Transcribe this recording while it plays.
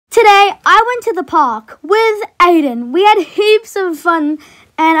went to the park with Aidan. We had heaps of fun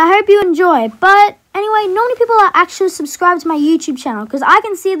and I hope you enjoy. But anyway, not many people are actually subscribed to my YouTube channel because I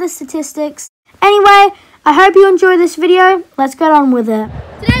can see the statistics. Anyway, I hope you enjoy this video. Let's get on with it.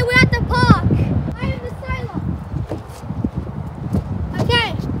 Today we're at the park. I am the sailor. Okay.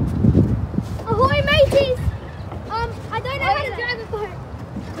 Ahoy mateys! I don't know how to drive a boat.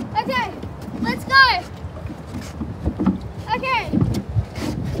 Okay, let's go. Okay.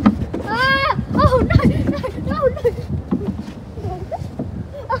 Oh no, no.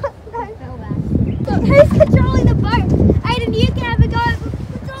 Who's controlling the boat? Aidan, you can have a go at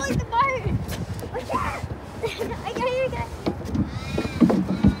controlling the boat. Okay, here we go.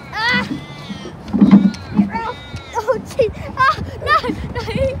 Oh jeez. No.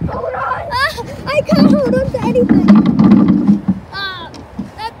 Hold on. I can't hold on to anything. No.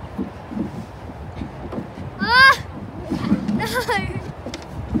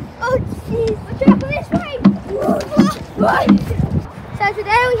 Oh jeez. Watch out for this way. So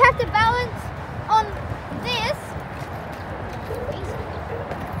today we have to balance on this.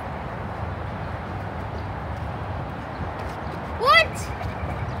 What?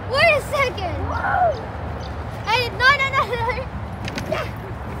 Wait a second. Whoa. Hey, no. Yeah.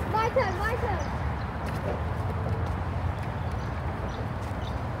 My turn.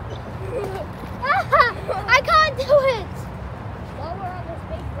 I can't do it. Lower on this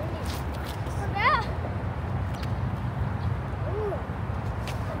big thing. From there.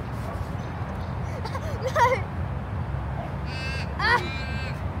 No.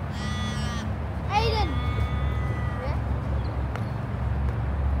 Aidan. Yeah.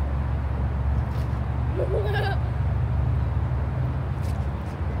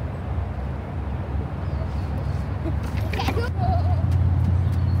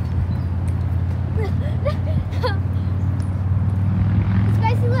 It's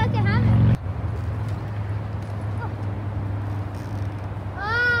basically like a hammock.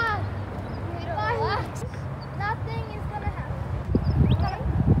 Relax. Nothing is gonna happen.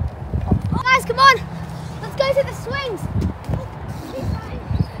 Guys, come on. Let's go to the swings.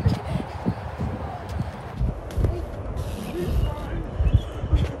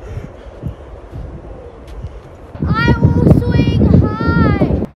 I will swing high.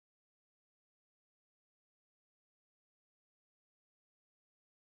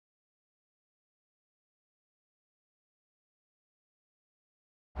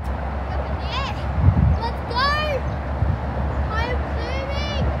 Let's go. I'm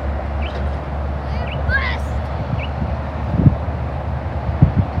zooming. I'm blessed.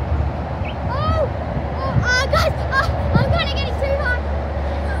 Guys, I'm kind of getting too hard.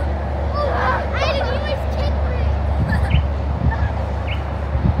 Aidan, you always kick me.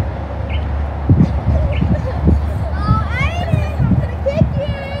 Aidan, I'm gonna kick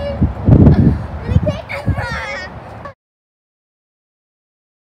you.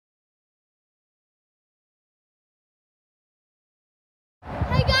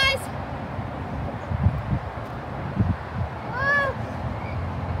 Hey guys.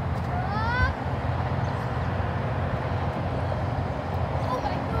 Oh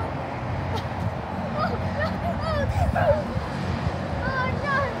my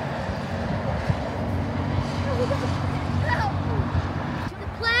god. The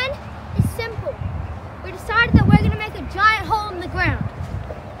plan is simple. We decided that we're going to make a giant hole in the ground.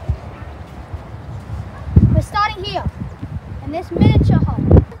 We're starting here, in this miniature hole.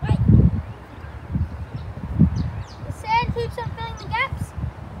 The sand keeps on filling the gaps.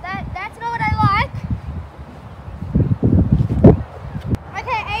 That's not what I like.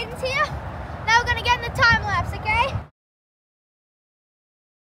 Okay, Aidan's here. Now we're going to get in the time lapse, okay?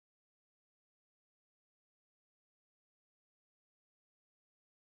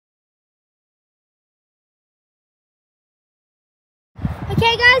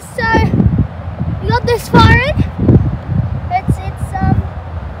 Okay guys, so we got this far in. It's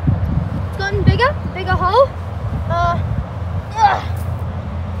gotten bigger hole.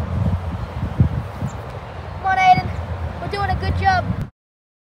 Come on Aidan, we're doing a good job.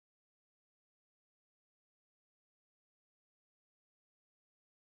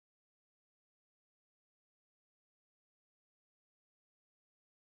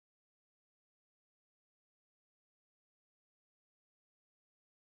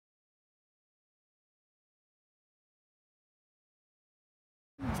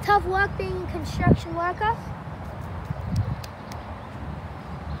 It's tough work being a construction worker.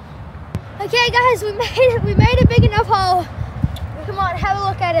 Okay guys, we made a big enough hole. Come on, have a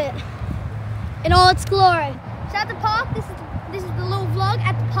look at it in all its glory. So at the park, this is the little vlog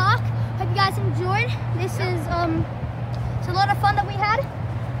at the park. Hope you guys enjoyed. This is it's a lot of fun that we had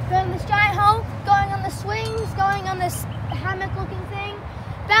building this giant hole. on the swings, going on this hammock-looking thing,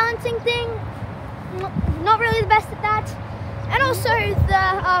 balancing thing, not really the best at that. And also the